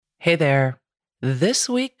Hey there. This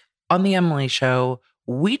week on The Emily Show,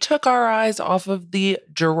 we took our eyes off of the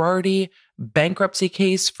Girardi bankruptcy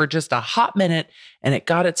case for just a hot minute, and it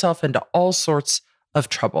got itself into all sorts of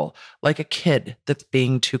trouble, like a kid that's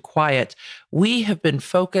being too quiet. We have been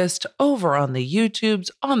focused over on the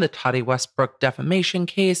YouTubes on the Toddy Westbrook defamation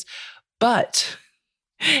case, but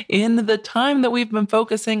in the time that we've been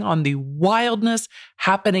focusing on the wildness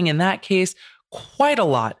happening in that case, quite a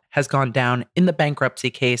lot has gone down in the bankruptcy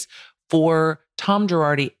case for Tom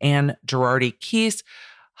Girardi and Girardi Keese,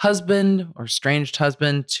 husband or estranged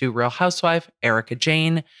husband to Real Housewife Erica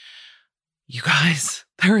Jane. You guys,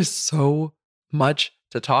 there is so much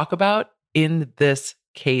to talk about in this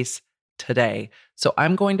case today. So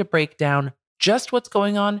I'm going to break down just what's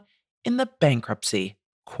going on in the bankruptcy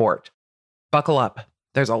court. Buckle up.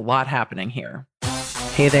 There's a lot happening here.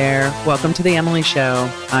 Hey there. Welcome to The Emily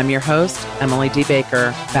Show. I'm your host, Emily D.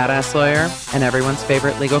 Baker, badass lawyer and everyone's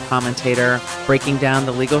favorite legal commentator, breaking down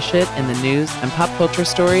the legal shit in the news and pop culture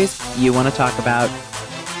stories you want to talk about.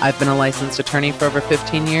 I've been a licensed attorney for over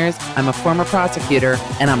 15 years. I'm a former prosecutor,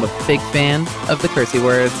 and I'm a big fan of the cursey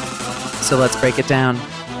words. So let's break it down.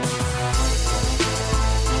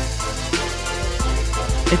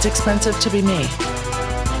 It's expensive to be me.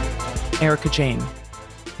 Erica Jane.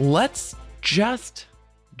 Let's just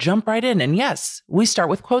jump right in. And yes, we start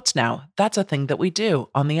with quotes now. That's a thing that we do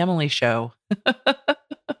on The Emily Show.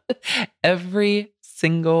 Every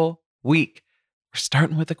single week, we're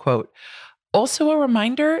starting with a quote. Also, a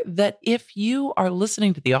reminder that if you are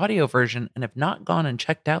listening to the audio version and have not gone and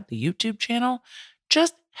checked out the YouTube channel,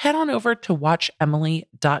 just head on over to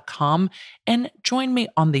watchemily.com and join me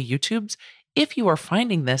on the YouTubes. If you are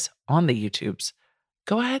finding this on the YouTubes,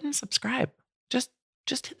 go ahead and subscribe.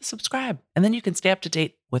 Just hit the subscribe, and then you can stay up to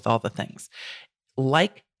date with all the things.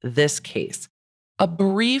 Like this case, a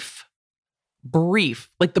brief,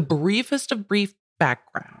 like the briefest of brief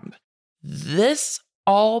background. This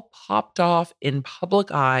all popped off in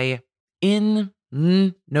public eye in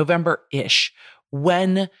November-ish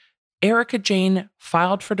when Erica Jane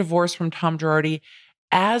filed for divorce from Tom Girardi,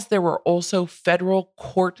 as there were also federal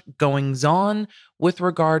court goings-on with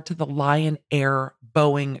regard to the Lion Air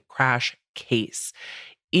Boeing crash case.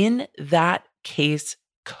 In that case,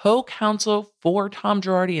 co-counsel for Tom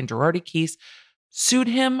Girardi and Girardi Keese sued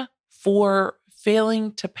him for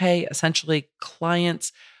failing to pay essentially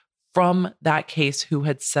clients from that case who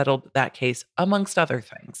had settled that case, amongst other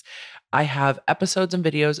things. I have episodes and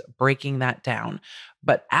videos breaking that down.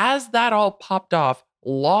 But as that all popped off,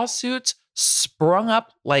 lawsuits sprung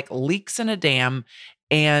up like leaks in a dam,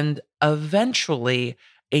 and eventually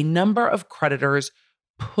a number of creditors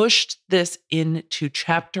pushed this into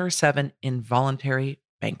Chapter 7 involuntary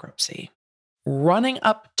bankruptcy. Running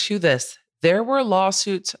up to this, there were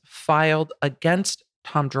lawsuits filed against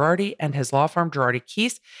Tom Girardi and his law firm, Girardi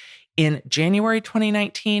Keese, in January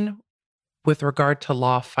 2019 with regard to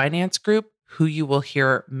Law Finance Group, who you will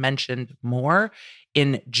hear mentioned more,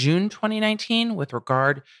 in June 2019 with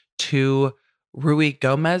regard to Ruy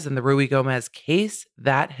Gomez and the Ruy Gomez case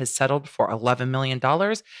that has settled for $11 million.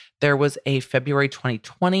 There was a February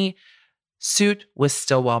 2020 suit with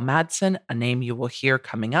Stillwell Madsen, a name you will hear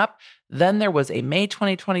coming up. Then there was a May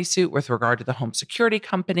 2020 suit with regard to the home security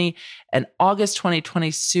company, an August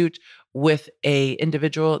 2020 suit with a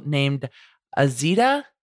individual named Azita,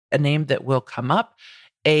 a name that will come up,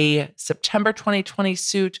 a September 2020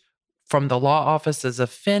 suit from the law offices of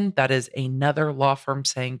Finn, that is another law firm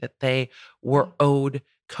saying that they were owed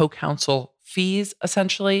co-counsel fees,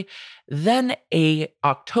 essentially. Then a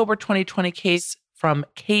October 2020 case from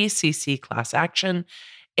KCC Class Action,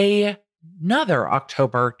 another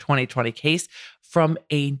October 2020 case from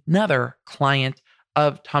another client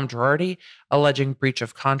of Tom Girardi alleging breach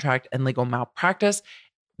of contract and legal malpractice,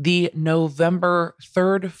 the November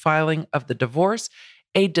 3rd filing of the divorce,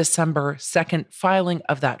 a December 2nd filing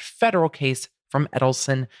of that federal case from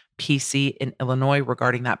Edelson PC in Illinois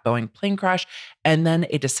regarding that Boeing plane crash, and then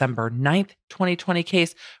a December 9th, 2020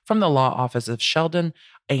 case from the law office of Sheldon,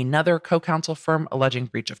 another co-counsel firm alleging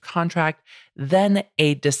breach of contract, then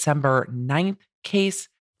a December 9th case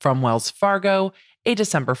from Wells Fargo, a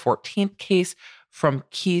December 14th case from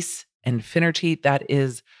Keese and Finnerty, that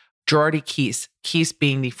is Girardi Keese, Keese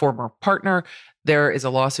being the former partner. There is a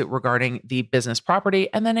lawsuit regarding the business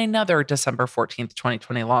property, and then another December 14th,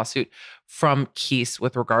 2020 lawsuit from Keese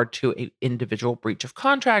with regard to an individual breach of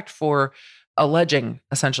contract for alleging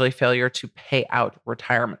essentially failure to pay out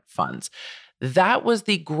retirement funds. That was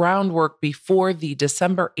the groundwork before the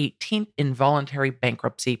December 18th involuntary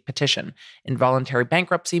bankruptcy petition. Involuntary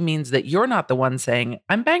bankruptcy means that you're not the one saying,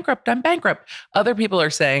 I'm bankrupt. Other people are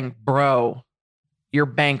saying, bro, you're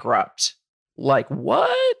bankrupt. Like,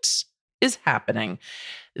 what is happening?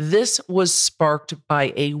 This was sparked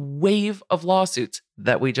by a wave of lawsuits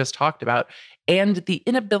that we just talked about and the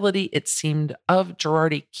inability, it seemed, of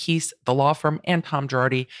Girardi, Keese, the law firm, and Tom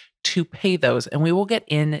Girardi to pay those. And we will get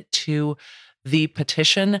into the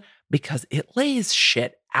petition because it lays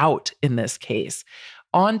shit out in this case.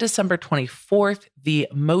 On December 24th, the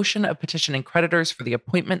motion of petitioning creditors for the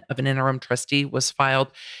appointment of an interim trustee was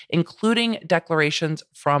filed, including declarations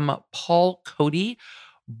from Paul Cody,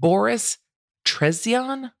 Boris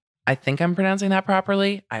Trezian. I think I'm pronouncing that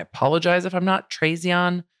properly. I apologize if I'm not.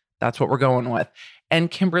 Trezian. That's what we're going with.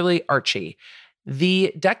 And Kimberly Archie.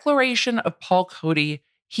 The declaration of Paul Cody,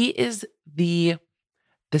 he is the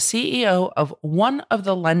CEO of one of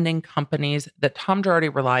the lending companies that Tom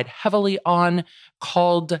Girardi relied heavily on,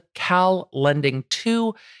 called Cal Lending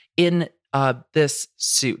 2, in this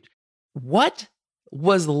suit. What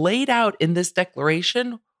was laid out in this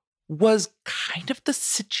declaration was kind of the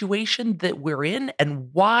situation that we're in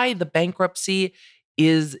and why the bankruptcy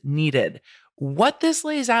is needed. What this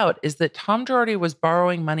lays out is that Tom Girardi was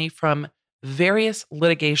borrowing money from various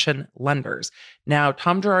litigation lenders. Now,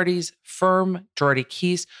 Tom Girardi's firm, Girardi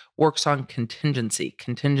Keese, works on contingency.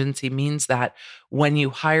 Contingency means that when you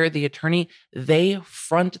hire the attorney, they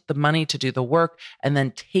front the money to do the work and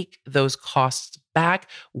then take those costs back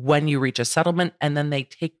when you reach a settlement, and then they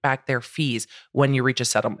take back their fees when you reach a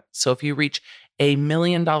settlement. So if you reach $1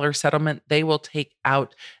 million settlement, they will take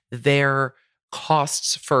out their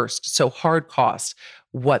costs first. So hard costs,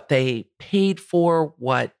 what they paid for,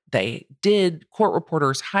 what they did, court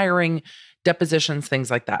reporters, hiring, depositions,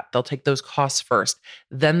 things like that. They'll take those costs first.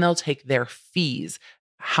 Then they'll take their fees,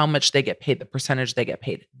 how much they get paid, the percentage they get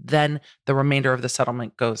paid. Then the remainder of the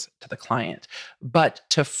settlement goes to the client. But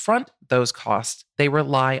to front those costs, they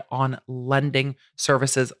rely on lending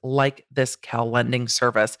services like this Cal Lending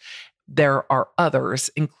service. There are others,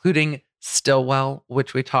 including Stillwell,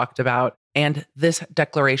 which we talked about. And this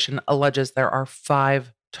declaration alleges there are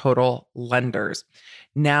 5 total lenders.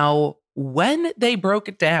 Now, when they broke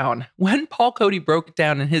it down, when Paul Cody broke it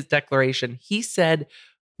down in his declaration, he said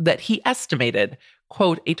that he estimated,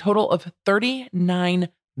 quote, a total of $39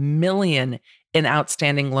 million in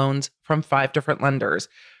outstanding loans from 5 different lenders.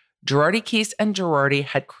 Girardi, Keese, and Girardi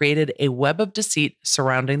had created a web of deceit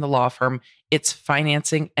surrounding the law firm, its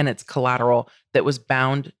financing, and its collateral that was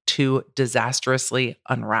bound to disastrously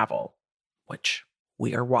unravel, which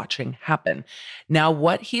we are watching happen. Now,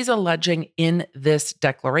 what he's alleging in this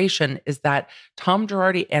declaration is that Tom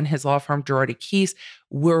Girardi and his law firm, Girardi Keese,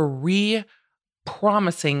 were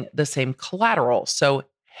promising the same collateral. So,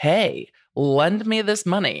 hey, lend me this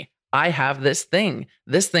money. I have this thing.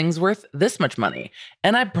 This thing's worth this much money.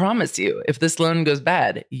 And I promise you, if this loan goes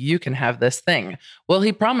bad, you can have this thing. Well,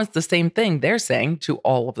 he promised the same thing, they're saying, to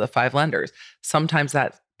all of the 5 lenders. Sometimes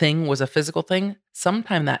that thing was a physical thing.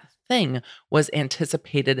 Sometimes that thing was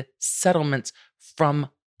anticipated settlements from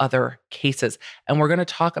other cases. And we're going to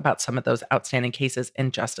talk about some of those outstanding cases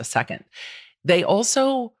in just a second. They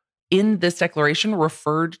also, in this declaration,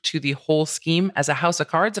 referred to the whole scheme as a house of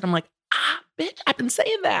cards. And I'm like, bitch, I've been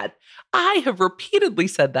saying that. I have repeatedly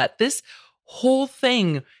said that. This whole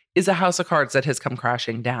thing is a house of cards that has come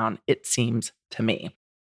crashing down, it seems to me.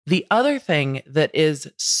 The other thing that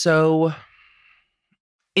is so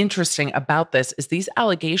interesting about this is these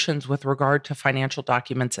allegations with regard to financial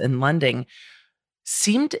documents and lending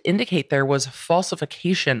seem to indicate there was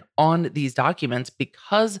falsification on these documents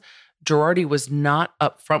because Girardi was not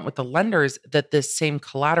upfront with the lenders that this same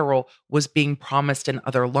collateral was being promised in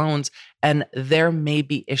other loans. And there may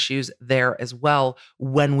be issues there as well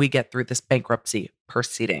when we get through this bankruptcy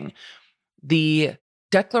proceeding. The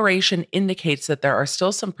declaration indicates that there are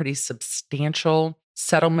still some pretty substantial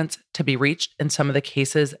settlements to be reached in some of the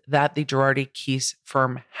cases that the Girardi Keese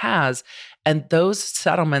firm has. And those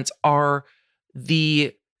settlements are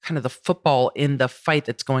the kind of the football in the fight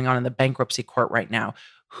that's going on in the bankruptcy court right now.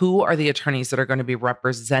 Who are the attorneys that are going to be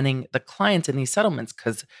representing the clients in these settlements?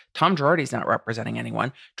 Because Tom Girardi's not representing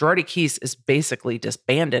anyone. Girardi Keese is basically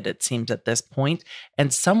disbanded, it seems, at this point,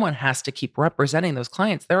 and someone has to keep representing those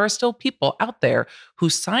clients. There are still people out there who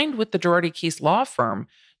signed with the Girardi Keese law firm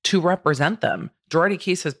to represent them. Girardi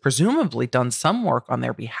Keese has presumably done some work on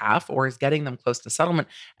their behalf or is getting them close to settlement.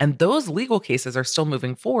 And those legal cases are still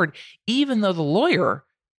moving forward, even though the lawyer,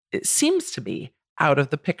 it seems to be, out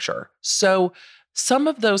of the picture. So some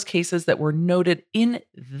of those cases that were noted in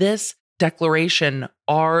this declaration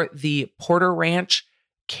are the Porter Ranch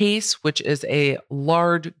case, which is a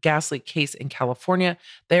large gas leak case in California.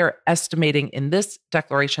 They're estimating in this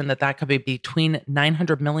declaration that that could be between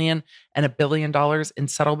 $900 million and $1 billion in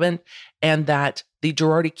settlement, and that the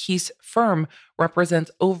Girardi Keese firm represents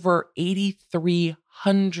over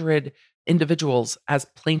 8,300 individuals as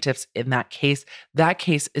plaintiffs in that case. That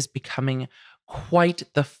case is becoming quite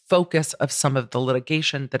the focus of some of the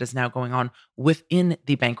litigation that is now going on within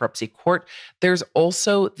the bankruptcy court. There's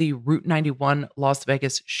also the Route 91 Las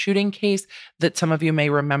Vegas shooting case that some of you may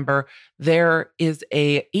remember. There is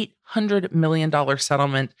a $800 million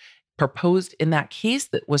settlement proposed in that case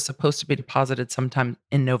that was supposed to be deposited sometime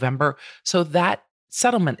in November. So that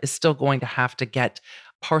settlement is still going to have to get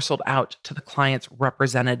parceled out to the clients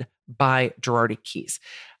represented by Girardi Keese.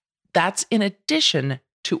 That's in addition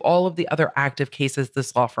to all of the other active cases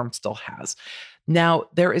this law firm still has. Now,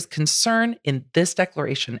 there is concern in this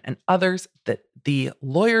declaration and others that the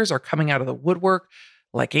lawyers are coming out of the woodwork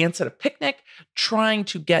like ants at a picnic, trying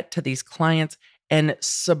to get to these clients and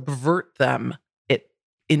subvert them, it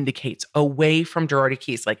indicates, away from Girardi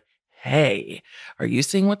Keese. Like, hey, are you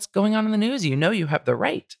seeing what's going on in the news? You know you have the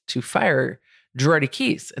right to fire Girardi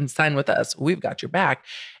Keese and sign with us. We've got your back.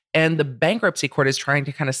 And the bankruptcy court is trying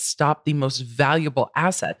to kind of stop the most valuable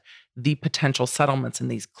asset, the potential settlements in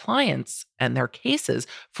these clients and their cases,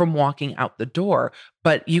 from walking out the door.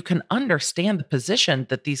 But you can understand the position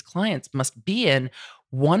that these clients must be in,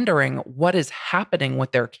 wondering what is happening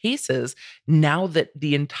with their cases now that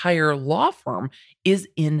the entire law firm is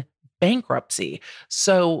in bankruptcy.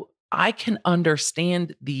 So I can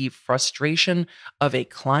understand the frustration of a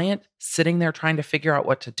client sitting there trying to figure out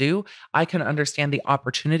what to do. I can understand the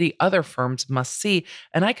opportunity other firms must see.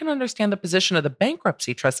 And I can understand the position of the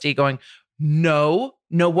bankruptcy trustee going, no,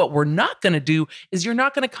 what we're not going to do is you're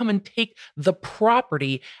not going to come and take the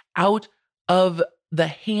property out of the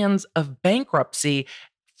hands of bankruptcy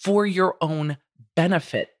for your own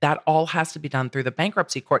benefit. That all has to be done through the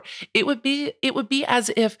bankruptcy court. It would be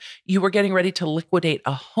as if you were getting ready to liquidate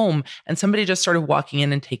a home and somebody just started walking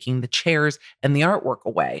in and taking the chairs and the artwork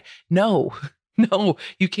away. No,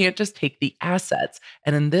 you can't just take the assets.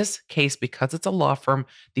 And in this case, because it's a law firm,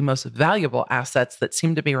 the most valuable assets that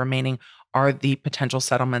seem to be remaining are the potential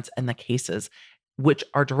settlements and the cases, which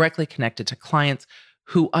are directly connected to clients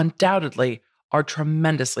who undoubtedly are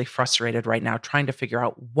tremendously frustrated right now trying to figure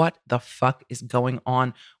out what the fuck is going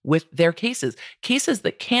on with their cases. Cases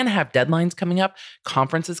that can have deadlines coming up,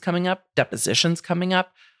 conferences coming up, depositions coming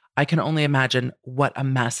up. I can only imagine what a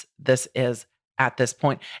mess this is at this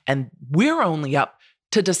point. And we're only up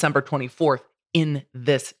to December 24th in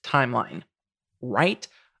this timeline, right?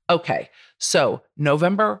 Okay, so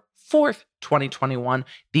November 4th, 2021,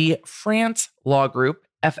 the France Law Group,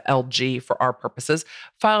 FLG for our purposes,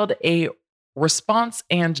 filed a response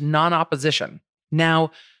and non-opposition.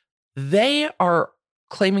 Now, they are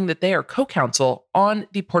claiming that they are co-counsel on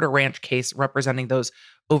the Porter Ranch case representing those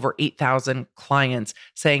over 8,000 clients,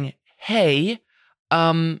 saying, hey,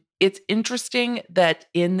 it's interesting that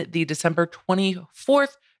in the December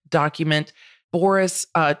 24th document, Boris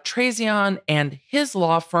Trazian and his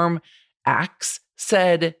law firm, Axe,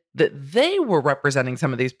 said that they were representing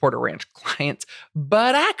some of these Porter Ranch clients,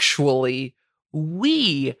 but actually,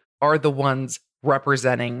 we are the ones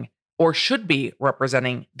representing or should be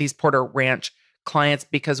representing these Porter Ranch clients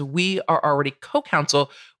because we are already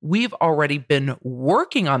co-counsel. We've already been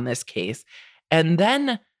working on this case. And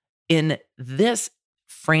then in this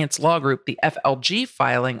France Law Group, the FLG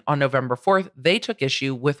filing on November 4th, they took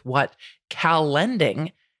issue with what Cal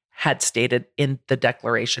Lending had stated in the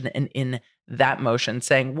declaration and in that motion,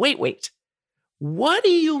 saying, wait, what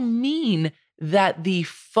do you mean that the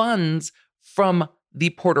funds from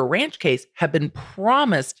the Porter Ranch case have been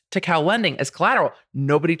promised to Cal Lending as collateral?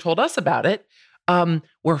 Nobody told us about it.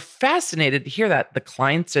 We're fascinated to hear that. The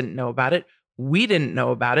clients didn't know about it. We didn't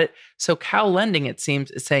know about it. So Cal Lending, it seems,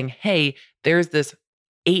 is saying, hey, there's this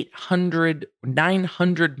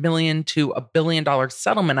 $900 million to $1 billion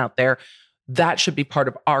settlement out there. That should be part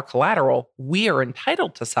of our collateral. We are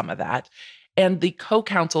entitled to some of that. And the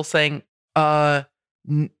co-counsel saying,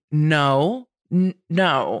 no.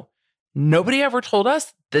 Nobody ever told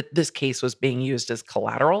us that this case was being used as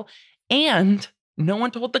collateral, and no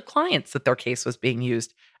one told the clients that their case was being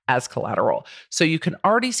used as collateral. So you can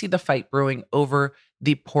already see the fight brewing over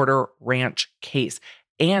the Porter Ranch case.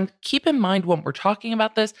 And keep in mind when we're talking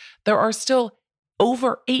about this, there are still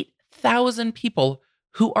over 8,000 people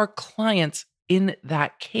who are clients in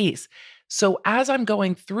that case. So as I'm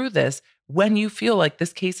going through this, when you feel like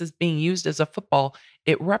this case is being used as a football,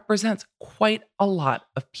 it represents quite a lot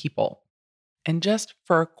of people. And just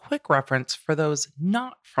for a quick reference for those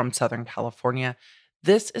not from Southern California,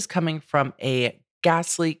 This is coming from a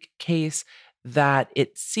gas leak case that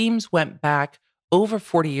it seems went back over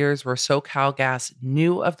 40 years where SoCalGas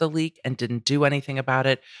knew of the leak and didn't do anything about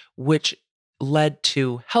it, which led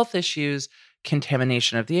to health issues,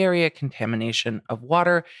 contamination of the area, contamination of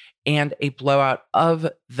water, and a blowout of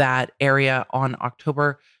that area on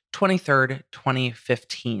October 23rd,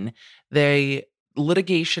 2015. The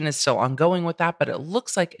litigation is still ongoing with that, but it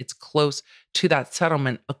looks like it's close to that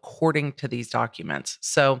settlement according to these documents.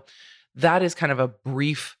 So that is kind of a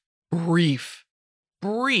brief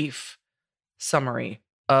summary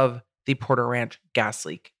of the Porter Ranch gas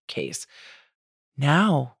leak case.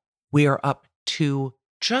 Now we are up to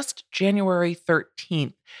just January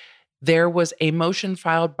 13th. There was a motion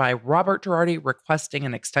filed by Robert Girardi requesting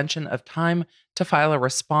an extension of time to file a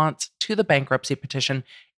response to the bankruptcy petition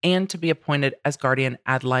and to be appointed as guardian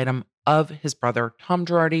ad litem of his brother, Tom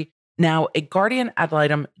Girardi. Now, a guardian ad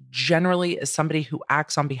litem generally is somebody who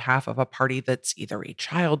acts on behalf of a party that's either a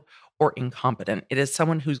child or incompetent. It is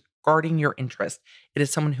someone who's guarding your interest. It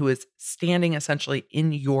is someone who is standing essentially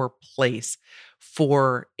in your place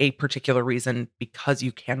for a particular reason because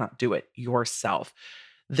you cannot do it yourself.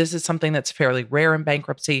 This is something that's fairly rare in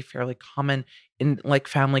bankruptcy, fairly common in like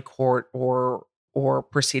family court or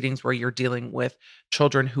proceedings where you're dealing with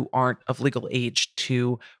children who aren't of legal age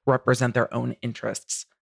to represent their own interests.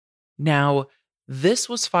 Now, this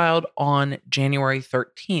was filed on January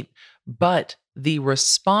 13th, but the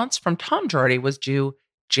response from Tom Girardi was due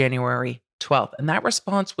January 12th. And that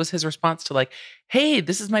response was his response to like, hey,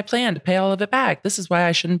 this is my plan to pay all of it back. This is why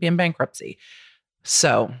I shouldn't be in bankruptcy.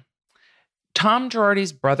 So Tom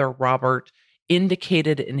Girardi's brother, Robert,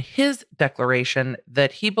 indicated in his declaration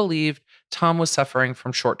that he believed Tom was suffering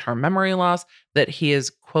from short-term memory loss, that he is,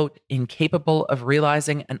 quote, incapable of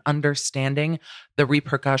realizing and understanding the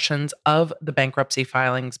repercussions of the bankruptcy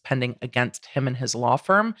filings pending against him and his law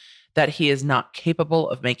firm, that he is not capable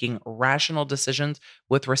of making rational decisions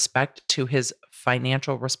with respect to his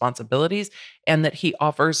financial responsibilities, and that he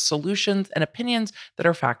offers solutions and opinions that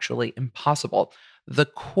are factually impossible. The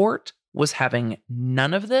court was having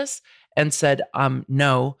none of this and said,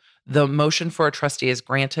 no, the motion for a trustee is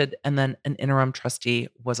granted, and then an interim trustee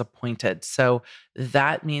was appointed. So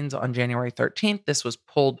that means on January 13th, this was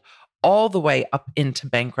pulled all the way up into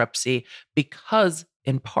bankruptcy because,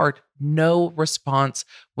 in part, no response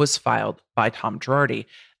was filed by Tom Girardi.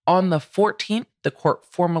 On the 14th, the court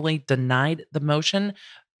formally denied the motion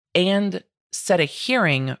and set a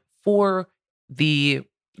hearing for the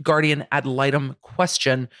guardian ad litem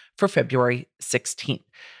question for February 16th.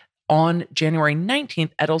 On January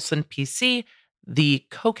 19th, Edelson PC, the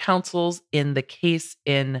co-counsels in the case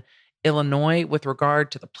in Illinois with regard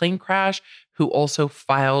to the plane crash, who also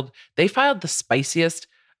filed the spiciest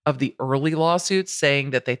of the early lawsuits,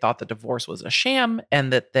 saying that they thought the divorce was a sham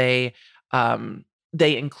and that they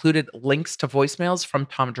included links to voicemails from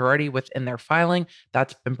Tom Girardi within their filing.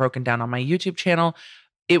 That's been broken down on my YouTube channel.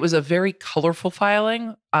 It was a very colorful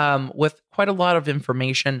filing with quite a lot of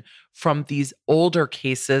information from these older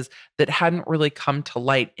cases that hadn't really come to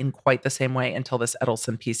light in quite the same way until this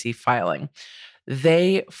Edelson PC filing.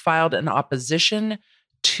 They filed an opposition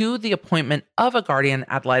to the appointment of a guardian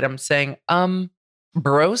ad litem saying,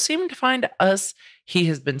 Burrow seemed fine to us. He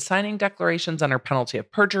has been signing declarations under penalty of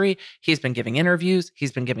perjury. He's been giving interviews.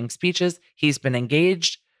 He's been giving speeches. He's been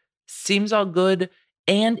engaged. Seems all good.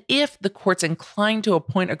 And if the court's inclined to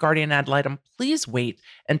appoint a guardian ad litem, please wait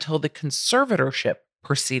until the conservatorship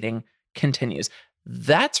proceeding continues.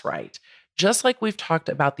 That's right. Just like we've talked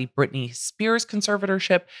about the Britney Spears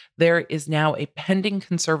conservatorship, there is now a pending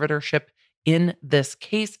conservatorship in this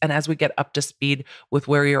case. And as we get up to speed with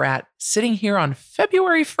where you're at sitting here on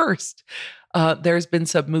February 1st, there's been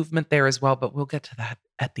some movement there as well, but we'll get to that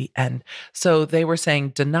at the end. So they were saying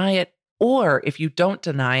deny it, or if you don't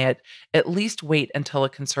deny it, at least wait until a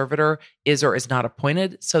conservator is or is not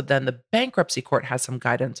appointed. So then the bankruptcy court has some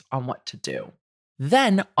guidance on what to do.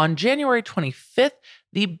 Then on January 25th,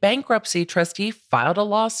 the bankruptcy trustee filed a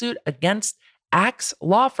lawsuit against Axe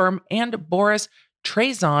Law Firm and Boris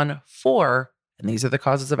Trezon for, and these are the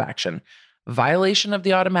causes of action, violation of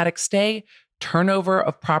the automatic stay, turnover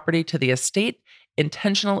of property to the estate,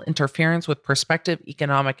 intentional interference with prospective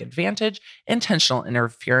economic advantage, intentional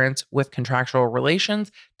interference with contractual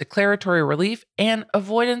relations, declaratory relief, and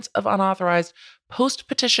avoidance of unauthorized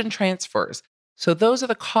post-petition transfers. So those are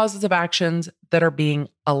the causes of actions that are being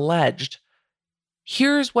alleged.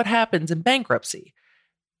 Here's what happens in bankruptcy.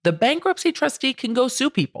 The bankruptcy trustee can go sue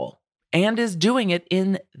people and is doing it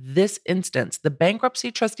in this instance. The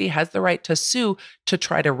bankruptcy trustee has the right to sue to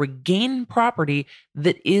try to regain property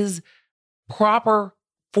that is proper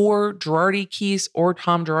for Girardi Keese or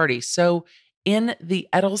Tom Girardi. So in the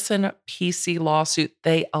Edelson PC lawsuit,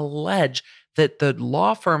 they allege that the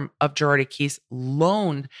law firm of Girardi Keese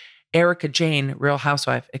loaned Erica Jane, Real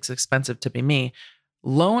Housewife, It's Expensive to Be Me,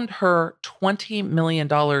 loaned her $20 million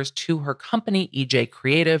to her company, EJ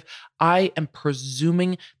Creative. I am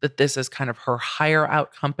presuming that this is kind of her hire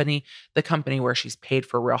out company, the company where she's paid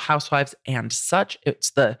for Real Housewives and such. It's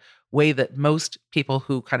the way that most people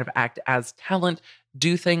who kind of act as talent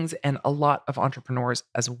do things, and a lot of entrepreneurs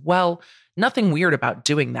as well. Nothing weird about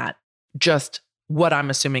doing that. Just what I'm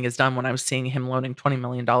assuming is done when I'm seeing him loaning $20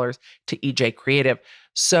 million to EJ Creative.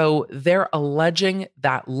 So they're alleging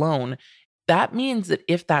that loan. That means that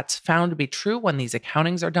if that's found to be true when these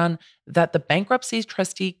accountings are done, that the bankruptcy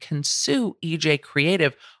trustee can sue EJ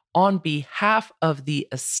Creative on behalf of the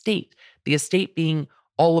estate being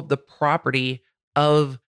all of the property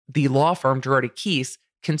of the law firm Girardi Keese,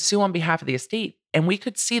 can sue on behalf of the estate. And we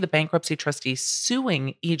could see the bankruptcy trustee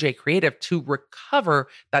suing EJ Creative to recover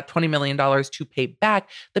that $20 million to pay back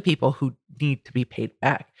the people who need to be paid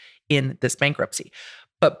back in this bankruptcy.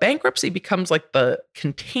 But bankruptcy becomes like the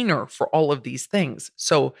container for all of these things.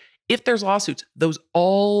 So if there's lawsuits, those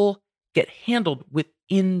all get handled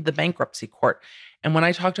within the bankruptcy court. And when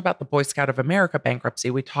I talked about the Boy Scout of America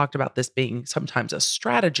bankruptcy, we talked about this being sometimes a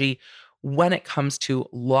strategy when it comes to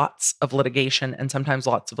lots of litigation, and sometimes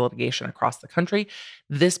lots of litigation across the country.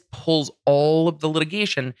 This pulls all of the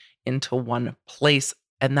litigation into one place.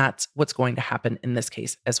 And that's what's going to happen in this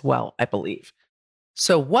case as well, I believe.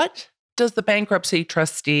 So what does the bankruptcy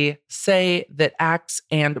trustee say that Axe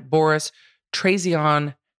and Boris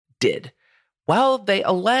Trazian did? Well, they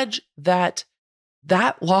allege that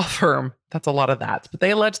law firm, that's a lot of that, but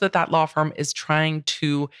they allege that law firm is trying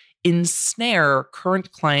to ensnare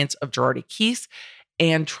current clients of Girardi Keese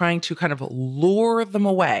and trying to kind of lure them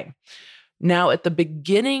away. Now, at the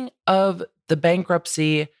beginning of the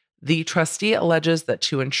bankruptcy, the trustee alleges that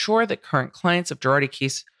to ensure that current clients of Girardi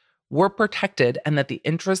Keese were protected and that the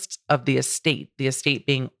interests of the estate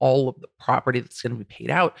being all of the property that's going to be paid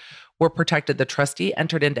out, were protected, the trustee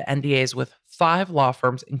entered into NDAs with 5 law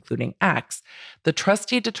firms, including Axe. The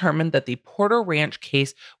trustee determined that the Porter Ranch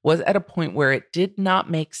case was at a point where it did not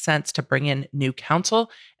make sense to bring in new counsel,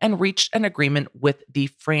 and reached an agreement with the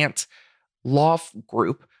France Law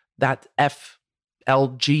Group, that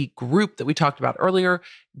FLG group that we talked about earlier.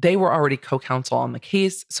 They were already co-counsel on the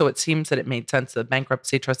case, so it seems that it made sense that the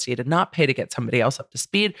bankruptcy trustee did not pay to get somebody else up to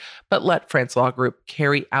speed, but let France Law Group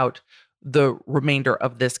carry out the remainder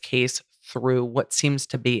of this case through what seems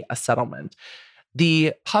to be a settlement.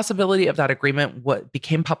 The possibility of that agreement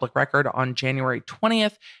became public record on January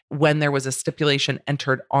 20th when there was a stipulation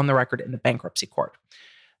entered on the record in the bankruptcy court.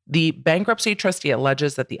 The bankruptcy trustee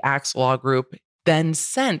alleges that the Axe Law Group then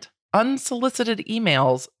sent unsolicited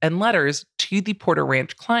emails and letters to the Porter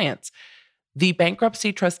Ranch clients. The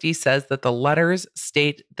bankruptcy trustee says that the letters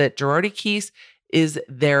state that Girardi Keese is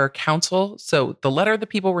their counsel. So the letter the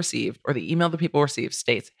people received, or the email the people received,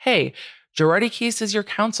 states, hey, Girardi Keese is your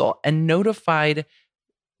counsel, and notified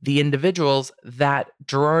the individuals that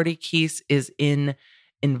Girardi Keese is in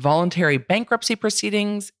involuntary bankruptcy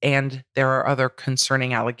proceedings and there are other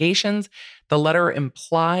concerning allegations. The letter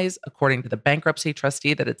implies, according to the bankruptcy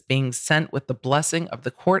trustee, that it's being sent with the blessing of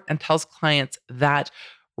the court, and tells clients that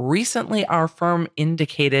recently our firm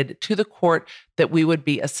indicated to the court that we would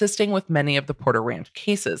be assisting with many of the Porter Ranch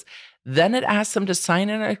cases. Then it asks them to sign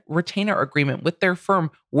a retainer agreement with their firm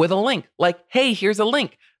with a link, like, hey, here's a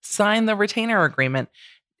link, sign the retainer agreement,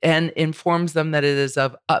 and informs them that it is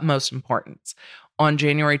of utmost importance. On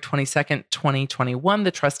January 22nd, 2021,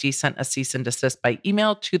 the trustee sent a cease and desist by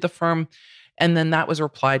email to the firm, and then that was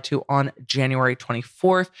replied to on January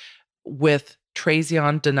 24th with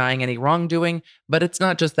Trazian denying any wrongdoing. But it's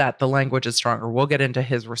not just that, the language is stronger. We'll get into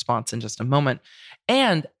his response in just a moment.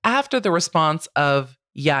 And after the response of,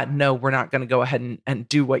 yeah, no, we're not going to go ahead and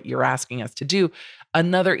do what you're asking us to do,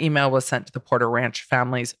 another email was sent to the Porter Ranch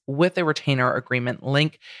families with a retainer agreement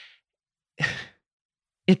link.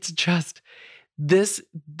 It's just, this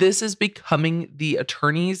is becoming the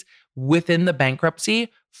attorneys within the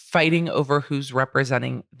bankruptcy fighting over who's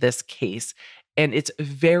representing this case. And it's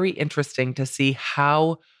very interesting to see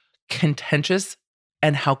how contentious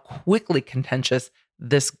and how quickly contentious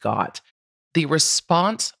this got. The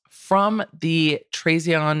response from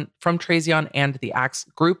Trazian and the Axe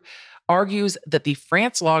Group argues that the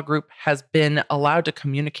France Law Group has been allowed to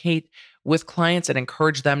communicate with clients and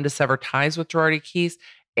encourage them to sever ties with Girardi Keese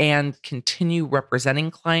and continue representing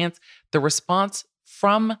clients. The response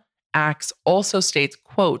from Axe also states,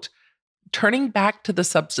 quote, Turning back to the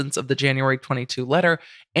substance of the January 22 letter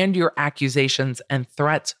and your accusations and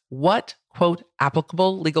threats, what, quote,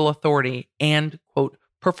 applicable legal authority and, quote,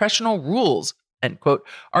 professional rules, end quote,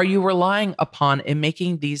 are you relying upon in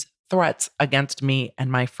making these threats against me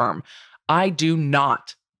and my firm? I do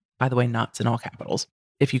not, by the way, nots in all capitals,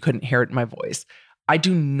 if you couldn't hear it in my voice, I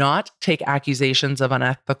do not take accusations of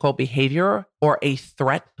unethical behavior or a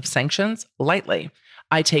threat of sanctions lightly.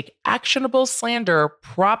 I take actionable slander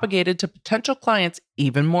propagated to potential clients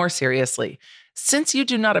even more seriously. Since you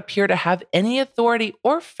do not appear to have any authority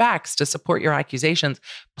or facts to support your accusations,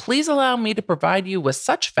 please allow me to provide you with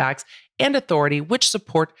such facts and authority which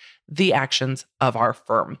support the actions of our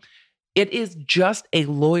firm. It is just a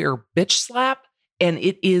lawyer bitch slap, and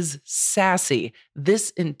it is sassy.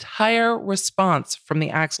 This entire response from the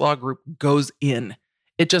Axe Law Group goes in.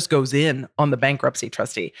 It just goes in on the bankruptcy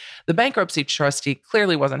trustee. The bankruptcy trustee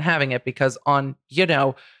clearly wasn't having it because on,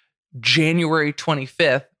 January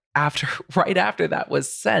 25th, right after that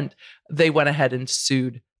was sent, they went ahead and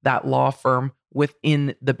sued that law firm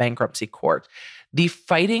within the bankruptcy court. The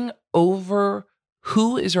fighting over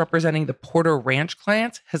who is representing the Porter Ranch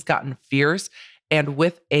clients has gotten fierce. And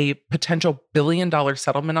with a potential $1 billion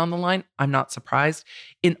settlement on the line, I'm not surprised.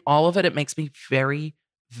 In all of it, it makes me very,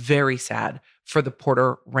 very sad for the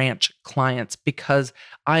Porter Ranch clients because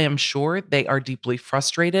I am sure they are deeply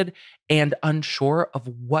frustrated and unsure of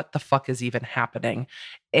what the fuck is even happening.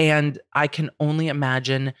 And I can only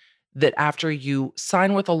imagine that after you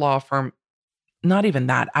sign with a law firm, not even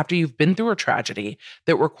that, after you've been through a tragedy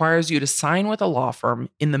that requires you to sign with a law firm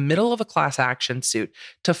in the middle of a class action suit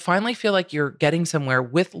to finally feel like you're getting somewhere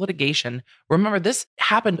with litigation. Remember, this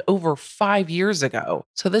happened over 5 years ago.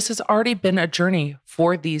 So this has already been a journey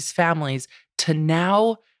for these families to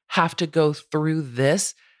now have to go through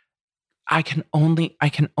this. I can only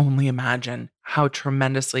imagine how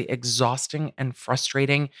tremendously exhausting and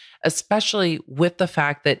frustrating, especially with the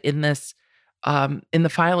fact that in the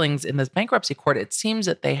filings in this bankruptcy court, it seems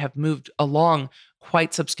that they have moved along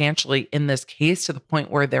quite substantially in this case to the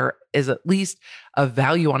point where there is at least a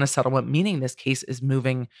value on a settlement, meaning this case is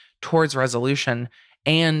moving towards resolution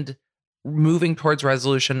and moving towards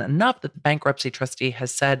resolution enough that the bankruptcy trustee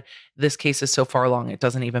has said this case is so far along, it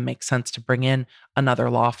doesn't even make sense to bring in another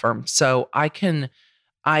law firm. So I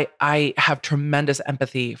have tremendous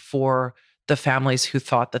empathy for the families who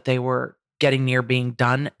thought that they were getting near being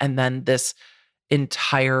done. And then this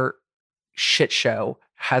entire shit show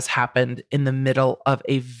has happened in the middle of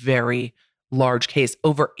a very large case,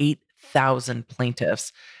 over 8,000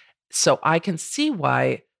 plaintiffs. So I can see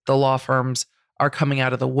why the law firms are coming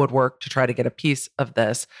out of the woodwork to try to get a piece of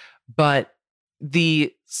this, but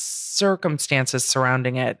the circumstances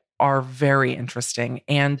surrounding it are very interesting.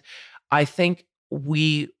 And I think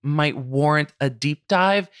we might warrant a deep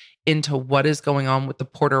dive into what is going on with the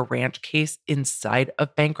Porter Ranch case inside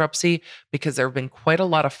of bankruptcy, because there have been quite a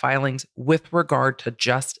lot of filings with regard to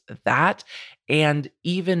just that, and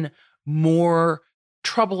even more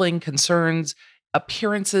troubling concerns,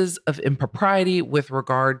 appearances of impropriety with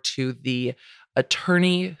regard to the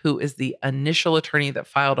attorney who is the initial attorney that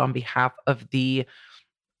filed on behalf of the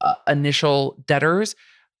initial debtors,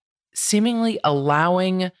 seemingly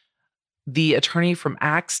allowing the attorney from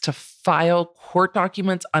Axe to file court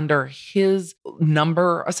documents under his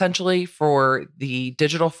number, essentially, for the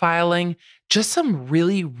digital filing. Just some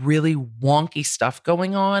really, really wonky stuff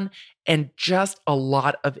going on, and just a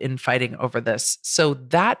lot of infighting over this. So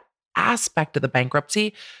that aspect of the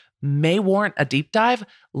bankruptcy may warrant a deep dive.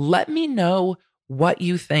 Let me know what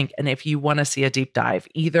you think. And if you want to see a deep dive,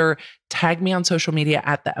 either tag me on social media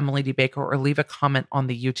at the Emily D. Baker or leave a comment on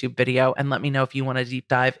the YouTube video and let me know if you want a deep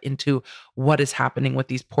dive into what is happening with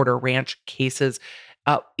these Porter Ranch cases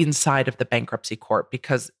inside of the bankruptcy court,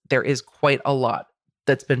 because there is quite a lot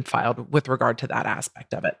that's been filed with regard to that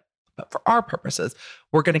aspect of it. But for our purposes,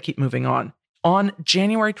 we're going to keep moving on. On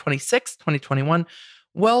January 26, 2021,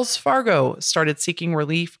 Wells Fargo started seeking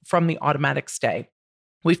relief from the automatic stay.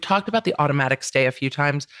 We've talked about the automatic stay a few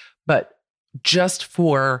times, but just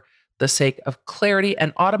for the sake of clarity,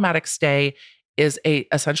 an automatic stay is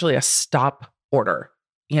essentially a stop order.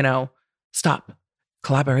 Stop,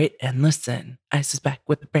 collaborate, and listen. I suspect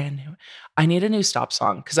with a brand new. I need a new stop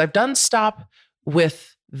song because I've done stop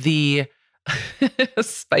with the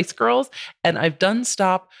Spice Girls, and I've done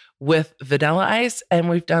stop with Vanilla Ice, and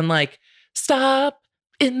we've done like stop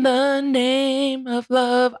in the name of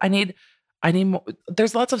love. I need more.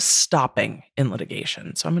 There's lots of stopping in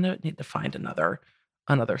litigation. So I'm going to need to find another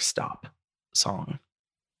stop song.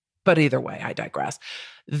 But either way, I digress.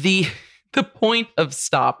 The The point of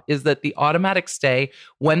stop is that the automatic stay,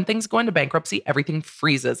 when things go into bankruptcy, everything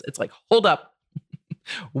freezes. It's like, hold up,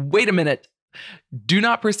 wait a minute, do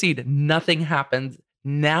not proceed. Nothing happens.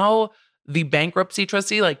 Now the bankruptcy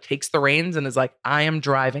trustee like takes the reins and is like, I am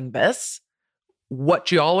driving this.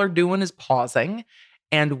 What y'all are doing is pausing,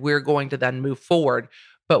 and we're going to then move forward.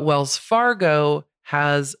 But Wells Fargo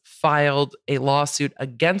has filed a lawsuit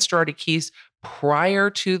against Girardi Keese prior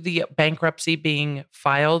to the bankruptcy being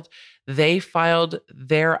filed. They filed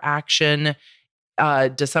their action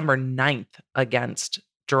December 9th against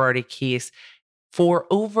Girardi Keese for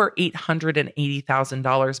over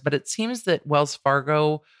 $880,000. But it seems that Wells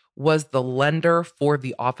Fargo was the lender for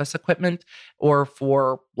the office equipment or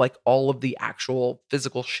for like all of the actual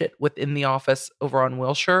physical shit within the office over on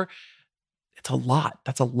Wilshire. It's a lot.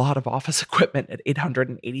 That's a lot of office equipment at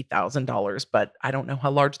 $880,000, but I don't know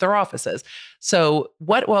how large their office is. So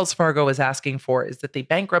what Wells Fargo is asking for is that the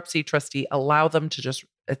bankruptcy trustee allow them to just,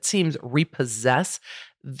 it seems, repossess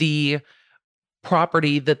the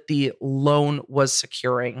property that the loan was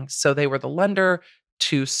securing. So they were the lender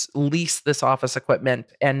to lease this office equipment.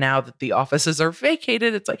 And now that the offices are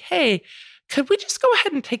vacated, it's like, hey, could we just go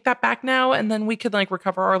ahead and take that back now? And then we could like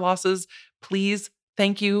recover our losses, please.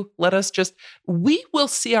 Thank you. We will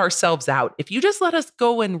see ourselves out. If you just let us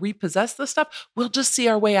go and repossess this stuff, we'll just see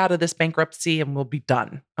our way out of this bankruptcy and we'll be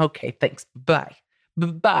done. Okay, thanks. Bye.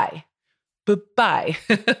 Bye. Bye.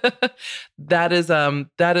 That is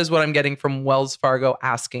what I'm getting from Wells Fargo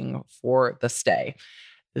asking for the stay.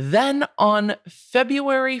 Then on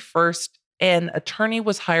February 1st, an attorney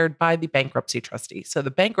was hired by the bankruptcy trustee. So the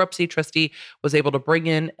bankruptcy trustee was able to bring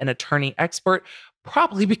in an attorney expert,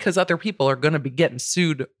 probably because other people are going to be getting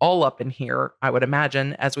sued all up in here, I would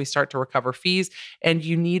imagine, as we start to recover fees. And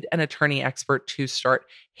you need an attorney expert to start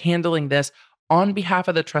handling this on behalf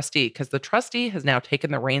of the trustee, because the trustee has now taken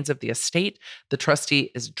the reins of the estate. The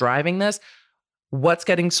trustee is driving this, what's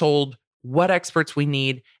getting sold, what experts we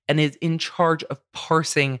need, and is in charge of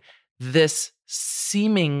parsing this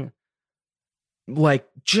seeming like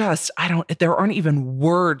there aren't even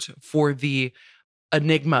words for the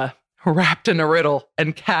enigma wrapped in a riddle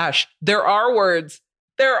and cash. There are words.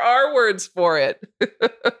 There are words for it.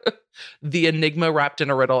 The enigma wrapped in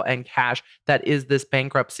a riddle and cash that is this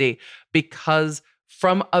bankruptcy, because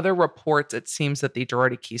from other reports, it seems that the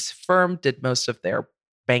Girardi Keese firm did most of their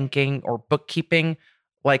banking or bookkeeping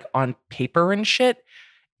like on paper and shit.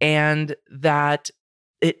 And that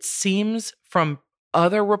it seems from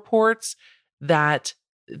other reports that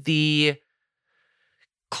the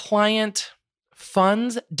client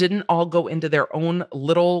funds didn't all go into their own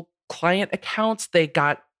little client accounts. They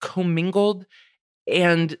got commingled,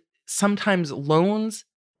 and sometimes loans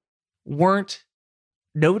weren't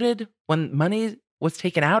noted when money was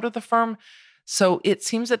taken out of the firm. So it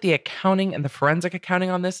seems that the accounting and the forensic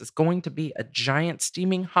accounting on this is going to be a giant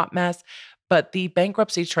steaming hot mess. But the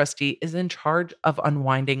bankruptcy trustee is in charge of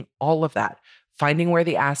unwinding all of that, finding where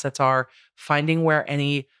the assets are, finding where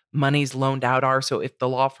any monies loaned out are. So if the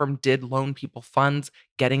law firm did loan people funds,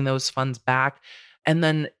 getting those funds back. And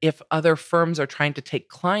then if other firms are trying to take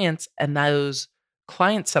clients and those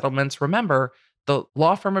client settlements, remember, the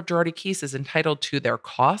law firm of Girardi Keese is entitled to their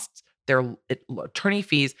costs, their attorney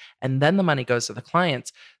fees, and then the money goes to the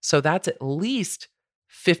clients. So that's at least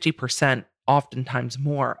 50%, oftentimes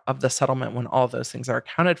more, of the settlement when all those things are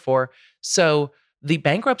accounted for. So the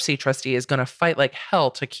bankruptcy trustee is going to fight like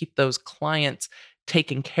hell to keep those clients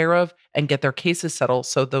taken care of and get their cases settled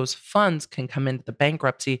so those funds can come into the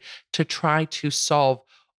bankruptcy to try to solve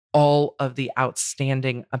all of the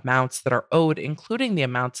outstanding amounts that are owed, including the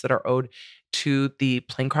amounts that are owed to the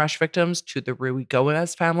plane crash victims, to the Rui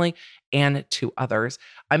Gomez family, and to others.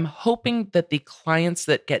 I'm hoping that the clients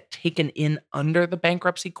that get taken in under the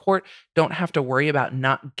bankruptcy court don't have to worry about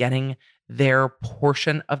not getting their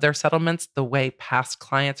portion of their settlements the way past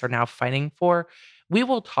clients are now fighting for. We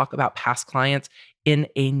will talk about past clients in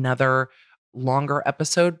another longer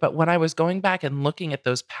episode, but when I was going back and looking at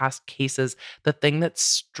those past cases, the thing that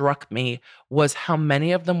struck me was how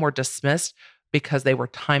many of them were dismissed because they were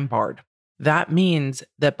time barred. That means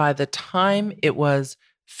that by the time it was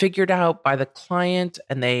figured out by the client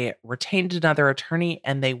and they retained another attorney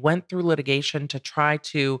and they went through litigation to try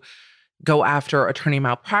to go after attorney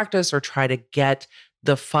malpractice or try to get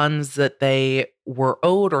the funds that they were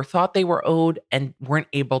owed or thought they were owed and weren't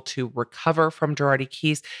able to recover from Girardi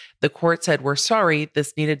Keese, the court said, we're sorry,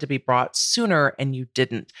 this needed to be brought sooner and you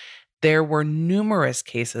didn't. There were numerous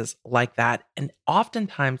cases like that. And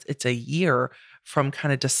oftentimes it's a year from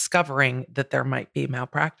kind of discovering that there might be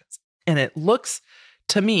malpractice. And it looks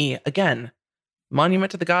to me, again,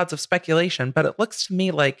 monument to the gods of speculation, but it looks to me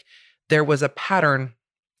like there was a pattern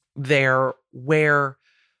there where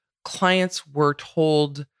clients were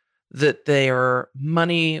told that their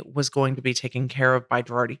money was going to be taken care of by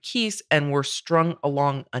Girardi Keese and were strung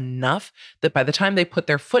along enough that by the time they put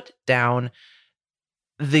their foot down,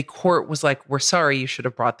 the court was like, we're sorry, you should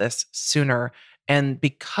have brought this sooner. And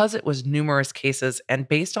because it was numerous cases, and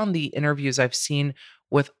based on the interviews I've seen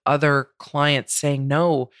with other clients saying,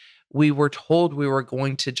 no, we were told we were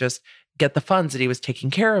going to just get the funds, that he was taking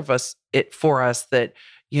care of it for us, that,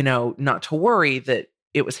 not to worry, that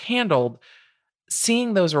it was handled.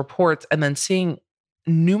 Seeing those reports and then seeing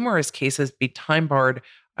numerous cases be time barred,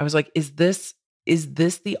 I was like, is this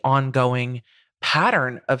the ongoing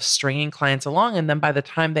pattern of stringing clients along? And then by the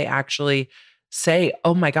time they actually say,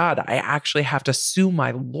 oh my God, I actually have to sue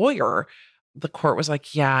my lawyer, the court was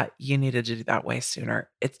like, yeah, you needed to do that way sooner.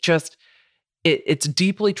 It's just, it's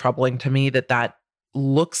deeply troubling to me that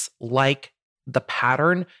looks like the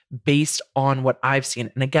pattern based on what I've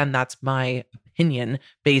seen. And again, that's my opinion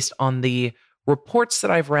based on the reports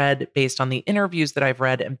that I've read, based on the interviews that I've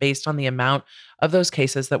read, and based on the amount of those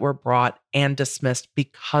cases that were brought and dismissed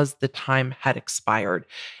because the time had expired.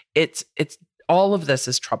 It's all of this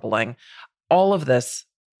is troubling. All of this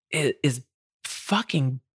is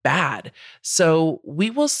fucking bad. So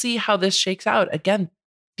we will see how this shakes out. Again,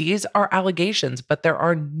 these are allegations, but there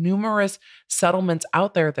are numerous settlements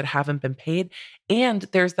out there that haven't been paid. And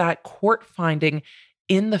there's that court finding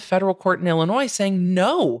in the federal court in Illinois saying,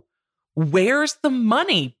 no, where's the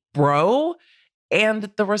money, bro? And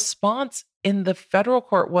the response in the federal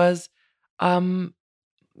court was,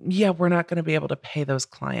 yeah, we're not going to be able to pay those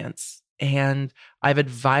clients. And I've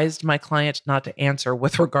advised my client not to answer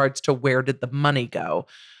with regards to where did the money go.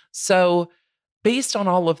 So based on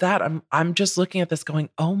all of that, I'm just looking at this going,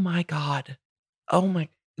 oh my God. Oh my,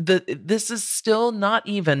 this is still not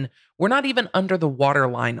even, we're not even under the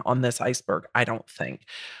waterline on this iceberg, I don't think.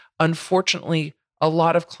 Unfortunately, a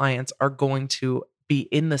lot of clients are going to be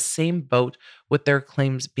in the same boat with their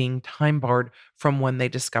claims being time barred from when they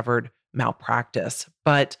discovered malpractice.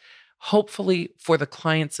 But hopefully, for the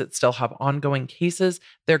clients that still have ongoing cases,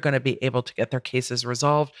 they're going to be able to get their cases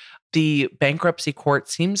resolved. The bankruptcy court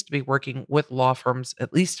seems to be working with law firms,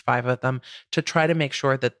 at least 5 of them, to try to make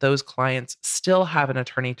sure that those clients still have an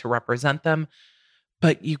attorney to represent them.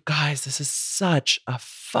 But you guys, this is such a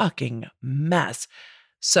fucking mess.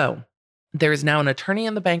 So, there is now an attorney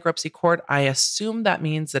in the bankruptcy court. I assume that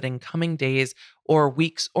means that in coming days or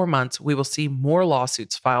weeks or months, we will see more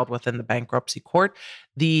lawsuits filed within the bankruptcy court.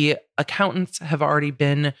 The accountants have already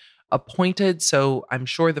been appointed, so I'm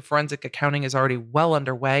sure the forensic accounting is already well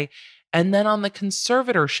underway. And then on the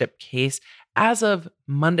conservatorship case, as of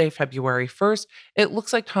Monday, February 1st, it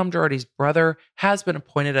looks like Tom Girardi's brother has been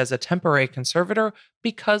appointed as a temporary conservator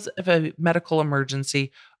because of a medical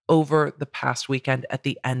emergency over the past weekend at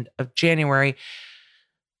the end of January.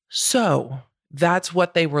 So that's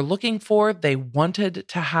what they were looking for. They wanted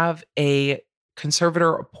to have a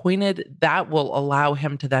conservator appointed that will allow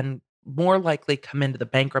him to then more likely come into the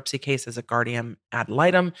bankruptcy case as a guardian ad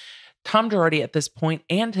litem. Tom Girardi at this point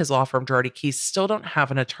and his law firm Girardi Keese still don't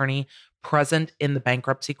have an attorney present in the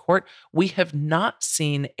bankruptcy court. We have not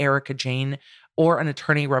seen Erica Jane or an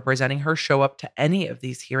attorney representing her show up to any of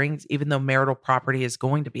these hearings, even though marital property is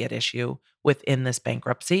going to be at issue within this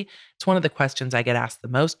bankruptcy. It's one of the questions I get asked the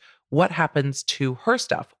most. What happens to her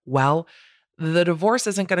stuff? Well, the divorce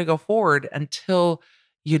isn't going to go forward until,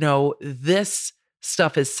 this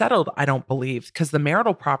stuff is settled, I don't believe, because the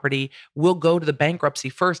marital property will go to the bankruptcy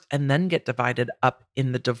first and then get divided up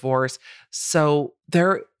in the divorce. So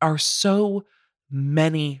there are so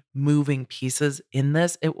many moving pieces in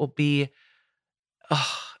this. It will be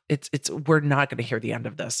we're not going to hear the end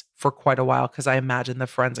of this for quite a while because I imagine the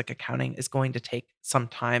forensic accounting is going to take some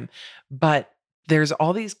time. But there's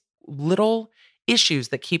all these little issues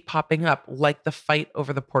that keep popping up, like the fight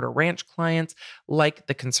over the Porter Ranch clients, like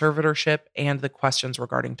the conservatorship, and the questions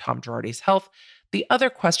regarding Tom Girardi's health. The other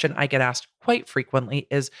question I get asked quite frequently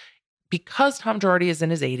is, because Tom Girardi is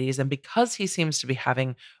in his 80s and because he seems to be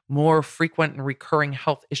having more frequent and recurring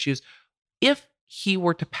health issues, if he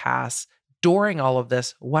were to pass during all of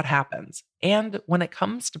this, what happens? And when it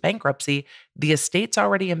comes to bankruptcy, the estate's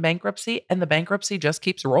already in bankruptcy and the bankruptcy just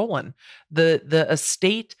keeps rolling. The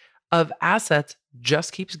estate of assets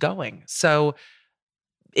just keeps going. So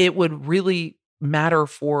it would really matter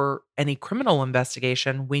for any criminal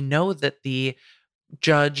investigation. We know that the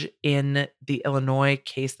judge in the Illinois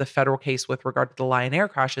case, the federal case with regard to the Lion Air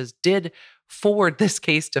crashes, did forward this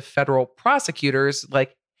case to federal prosecutors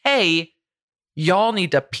like, hey, y'all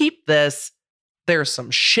need to peep this. There's some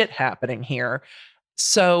shit happening here.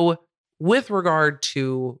 So with regard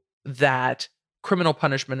to that criminal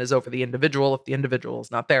punishment is over the individual. If the individual is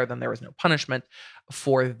not there, then there is no punishment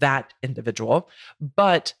for that individual.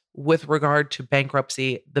 But with regard to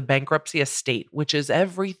bankruptcy, the bankruptcy estate, which is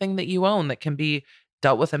everything that you own that can be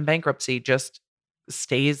dealt with in bankruptcy, just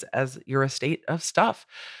stays as your estate of stuff.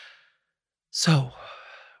 So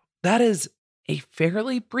that is a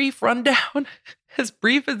fairly brief rundown, as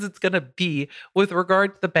brief as it's going to be with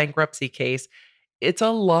regard to the bankruptcy case. It's a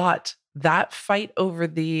lot. That fight over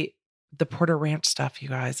the Porter Ranch stuff, you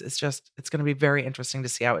guys, it's going to be very interesting to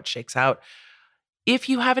see how it shakes out. If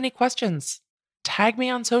you have any questions, tag me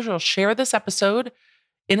on social, share this episode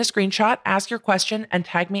in a screenshot, ask your question, and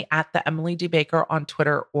tag me at the Emily D. Baker on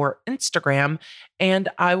Twitter or Instagram. And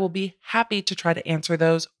I will be happy to try to answer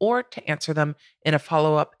those or to answer them in a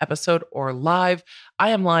follow-up episode or live.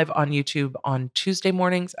 I am live on YouTube on Tuesday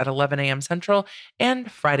mornings at 11 a.m. Central and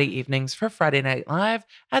Friday evenings for Friday Night Live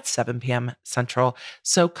at 7 p.m. Central.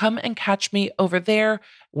 So come and catch me over there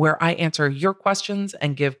where I answer your questions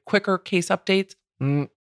and give quicker case updates.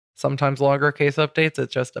 Sometimes longer case updates.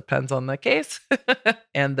 It just depends on the case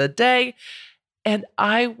and the day. And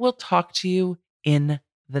I will talk to you in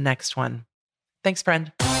the next one. Thanks,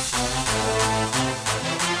 friend.